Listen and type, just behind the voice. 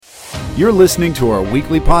You're listening to our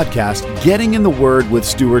weekly podcast, Getting in the Word with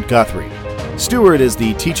Stuart Guthrie. Stuart is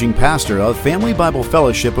the teaching pastor of Family Bible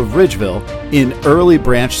Fellowship of Ridgeville in Early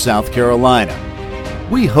Branch, South Carolina.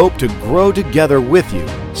 We hope to grow together with you,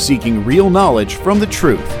 seeking real knowledge from the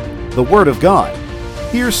truth, the Word of God.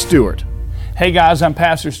 Here's Stuart. Hey guys, I'm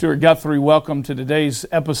Pastor Stuart Guthrie. Welcome to today's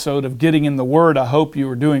episode of Getting in the Word. I hope you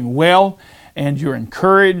are doing well and you're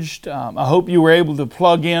encouraged. I hope you were able to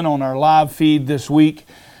plug in on our live feed this week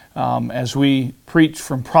as we preach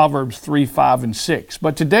from Proverbs 3, 5, and 6.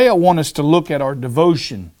 But today I want us to look at our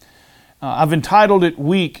devotion. I've entitled it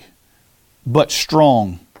Weak but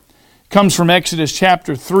Strong. It comes from Exodus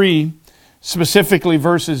chapter 3, specifically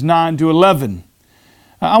verses 9 to 11.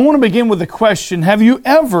 I want to begin with a question. Have you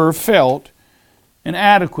ever felt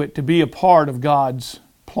inadequate to be a part of God's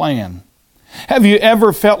plan? Have you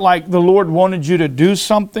ever felt like the Lord wanted you to do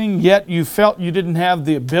something, yet you felt you didn't have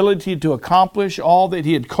the ability to accomplish all that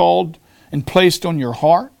He had called and placed on your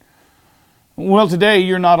heart? Well, today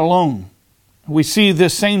you're not alone. We see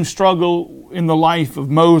this same struggle in the life of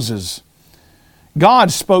Moses.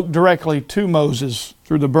 God spoke directly to Moses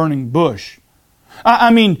through the burning bush.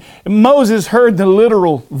 Moses heard the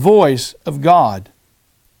literal voice of God.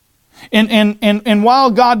 And while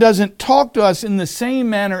God doesn't talk to us in the same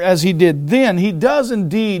manner as He did then, He does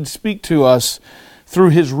indeed speak to us through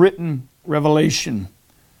His written revelation,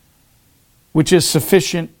 which is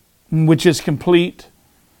sufficient, which is complete,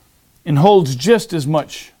 and holds just as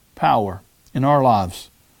much power in our lives.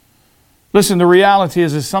 Listen, the reality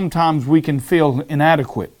is sometimes we can feel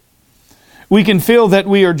inadequate. We can feel that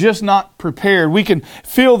we are just not prepared. We can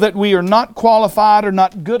feel that we are not qualified or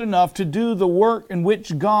not good enough to do the work in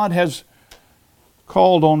which God has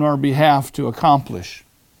called on our behalf to accomplish.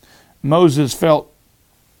 Moses felt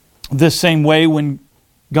this same way when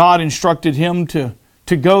God instructed him to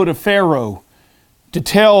go to Pharaoh, to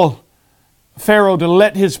tell Pharaoh to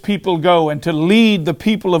let his people go and to lead the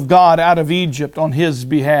people of God out of Egypt on his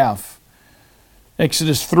behalf.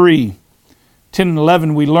 Exodus 3. 10 and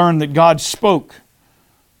 11, we learn that God spoke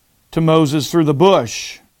to Moses through the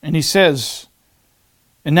bush. And He says,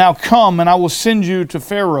 "And now come, and I will send you to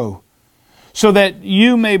Pharaoh, so that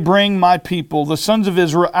you may bring my people, the sons of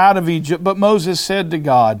Israel, out of Egypt." But Moses said to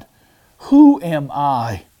God, "Who am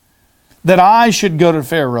I, that I should go to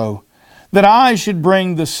Pharaoh, that I should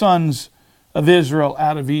bring the sons of Israel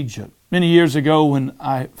out of Egypt?" Many years ago, when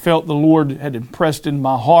I felt the Lord had impressed in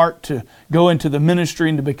my heart to go into the ministry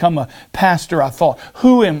and to become a pastor, I thought,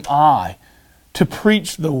 who am I to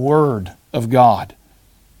preach the Word of God?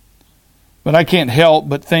 But I can't help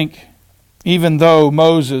but think, even though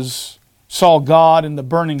Moses saw God in the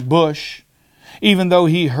burning bush, even though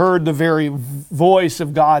he heard the very voice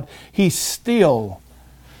of God, he still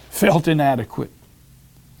felt inadequate.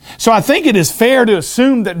 So I think it is fair to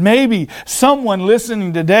assume that maybe someone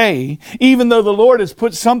listening today, even though the Lord has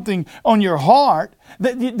put something on your heart,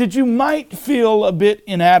 that you might feel a bit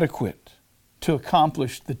inadequate to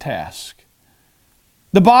accomplish the task.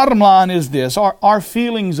 The bottom line is this: our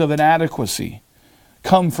feelings of inadequacy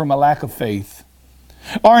come from a lack of faith.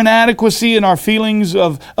 Our inadequacy and our feelings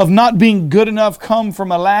of not being good enough come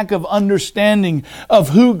from a lack of understanding of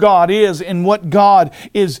who God is and what God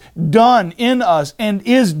is done in us and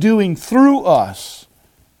is doing through us.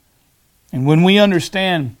 And when we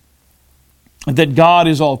understand that God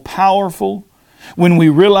is all-powerful, when we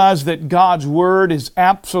realize that God's Word is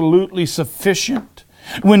absolutely sufficient,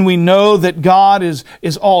 when we know that God is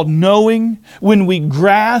all-knowing, when we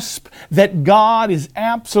grasp that God is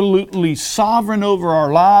absolutely sovereign over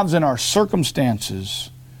our lives and our circumstances.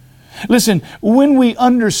 Listen, when we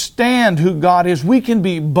understand who God is, we can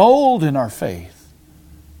be bold in our faith.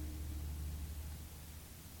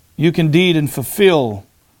 You can deed and fulfill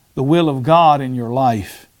the will of God in your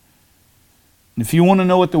life. And if you want to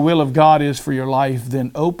know what the will of God is for your life,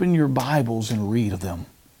 then open your Bibles and read them.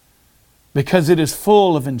 Because it is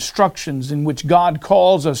full of instructions in which God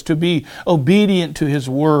calls us to be obedient to His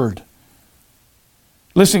Word.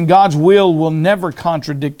 Listen, God's will never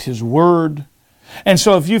contradict His Word. And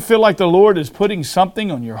so if you feel like the Lord is putting something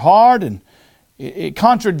on your heart and it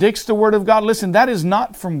contradicts the Word of God, listen, that is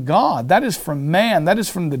not from God. That is from man. That is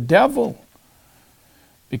from the devil.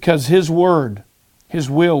 Because His Word, His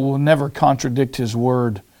will never contradict His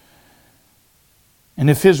Word. And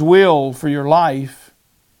if His will for your life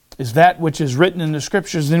is that which is written in the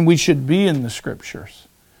Scriptures, then we should be in the Scriptures.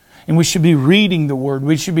 And we should be reading the Word.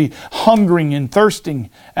 We should be hungering and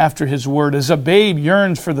thirsting after His Word as a babe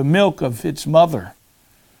yearns for the milk of its mother.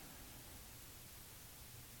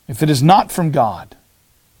 If it is not from God,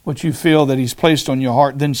 what you feel that He's placed on your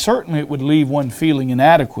heart, then certainly it would leave one feeling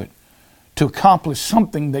inadequate to accomplish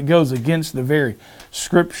something that goes against the very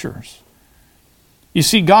Scriptures. You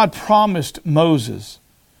see, God promised Moses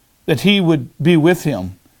that He would be with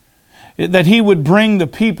him, that He would bring the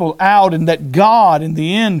people out, and that God, in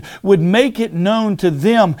the end, would make it known to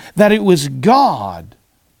them that it was God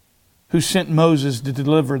who sent Moses to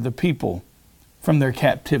deliver the people from their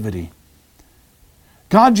captivity.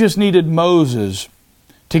 God just needed Moses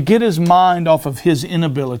to get his mind off of his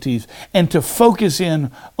inabilities and to focus in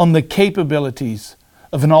on the capabilities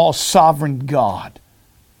of an all-sovereign God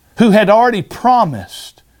who had already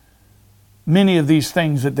promised many of these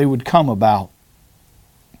things that they would come about.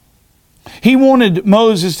 He wanted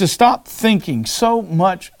Moses to stop thinking so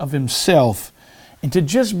much of himself and to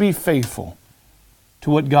just be faithful to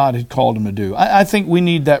what God had called him to do. I think we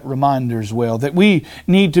need that reminder as well, that we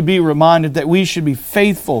need to be reminded that we should be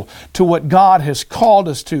faithful to what God has called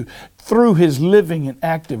us to through His living and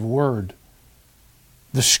active Word,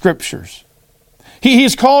 the Scriptures. He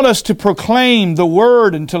has called us to proclaim the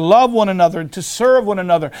Word and to love one another and to serve one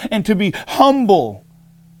another and to be humble.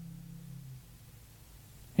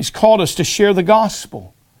 He's called us to share the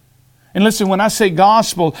gospel. And listen, when I say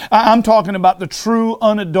gospel, I'm talking about the true,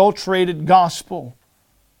 unadulterated gospel.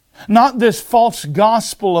 Not this false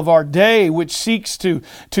gospel of our day which seeks to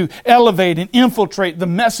elevate and infiltrate the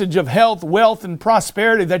message of health, wealth, and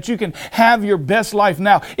prosperity, that you can have your best life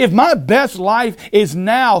now. If my best life is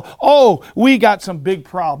now, we got some big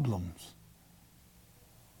problems.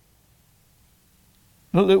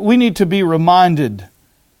 We need to be reminded,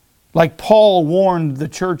 like Paul warned the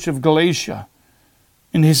church of Galatia,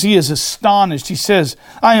 and as he is astonished, he says,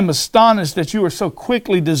 I am astonished that you are so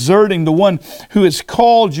quickly deserting the one who has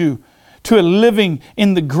called you to a living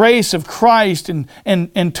in the grace of Christ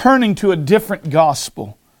and turning to a different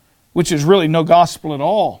gospel, which is really no gospel at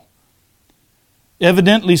all.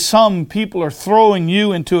 Evidently, some people are throwing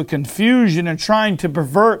you into a confusion and trying to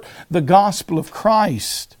pervert the gospel of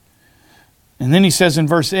Christ. And then he says in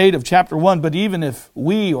verse 8 of chapter 1, but even if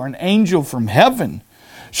we or an angel from heaven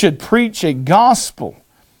should preach a gospel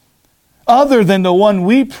other than the one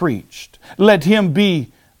we preached, let him be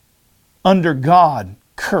under God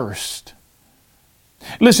cursed.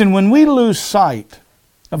 Listen, when we lose sight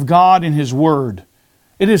of God and His Word,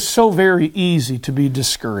 it is so very easy to be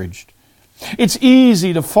discouraged. It's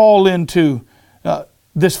easy to fall into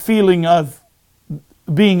this feeling of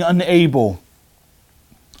being unable.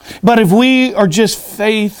 But if we are just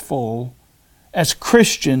faithful as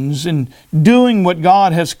Christians in doing what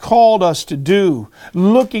God has called us to do,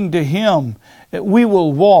 looking to Him, we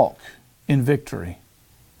will walk in victory.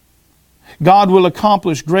 God will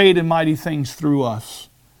accomplish great and mighty things through us.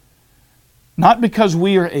 Not because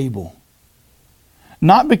we are able.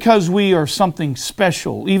 Not because we are something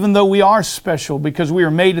special, even though we are special because we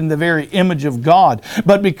are made in the very image of God,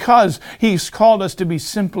 but because He's called us to be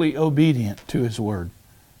simply obedient to His Word.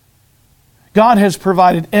 God has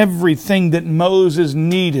provided everything that Moses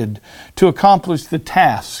needed to accomplish the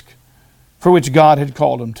task for which God had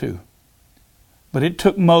called him to. But it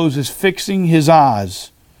took Moses fixing his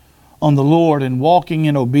eyes on the Lord and walking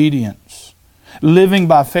in obedience, living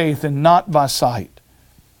by faith and not by sight.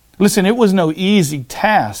 Listen, it was no easy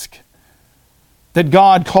task that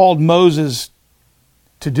God called Moses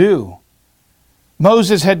to do.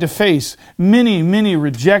 Moses had to face many, many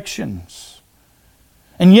rejections.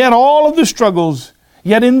 And yet all of the struggles,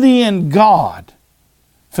 yet in the end God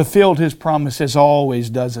fulfilled His promise as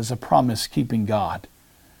always does as a promise-keeping God.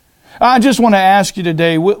 I just want to ask you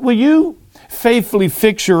today, will you faithfully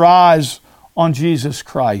fix your eyes on Jesus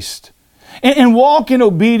Christ and walk in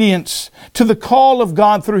obedience to the call of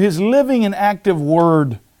God through His living and active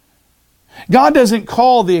Word? God doesn't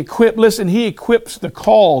call the equipped. Listen, He equips the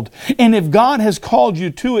called. And if God has called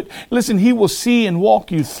you to it, listen, He will see and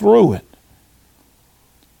walk you through it.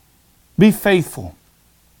 Be faithful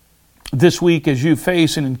this week as you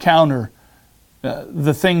face and encounter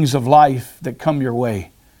the things of life that come your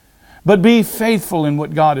way. But be faithful in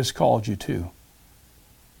what God has called you to.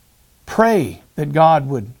 Pray that God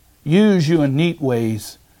would use you in neat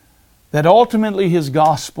ways, that ultimately His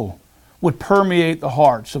gospel would permeate the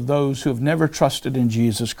hearts of those who have never trusted in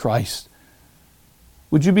Jesus Christ.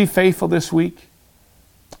 Would you be faithful this week?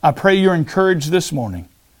 I pray you're encouraged this morning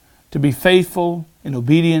to be faithful in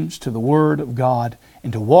obedience to the Word of God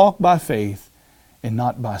and to walk by faith and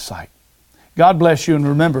not by sight. God bless you, and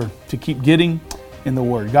remember to keep getting in the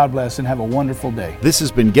Word. God bless and have a wonderful day. This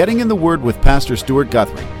has been Getting in the Word with Pastor Stuart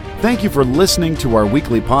Guthrie. Thank you for listening to our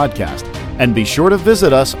weekly podcast, and be sure to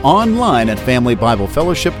visit us online at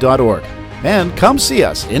FamilyBibleFellowship.org and come see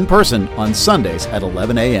us in person on Sundays at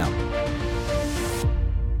 11 a.m.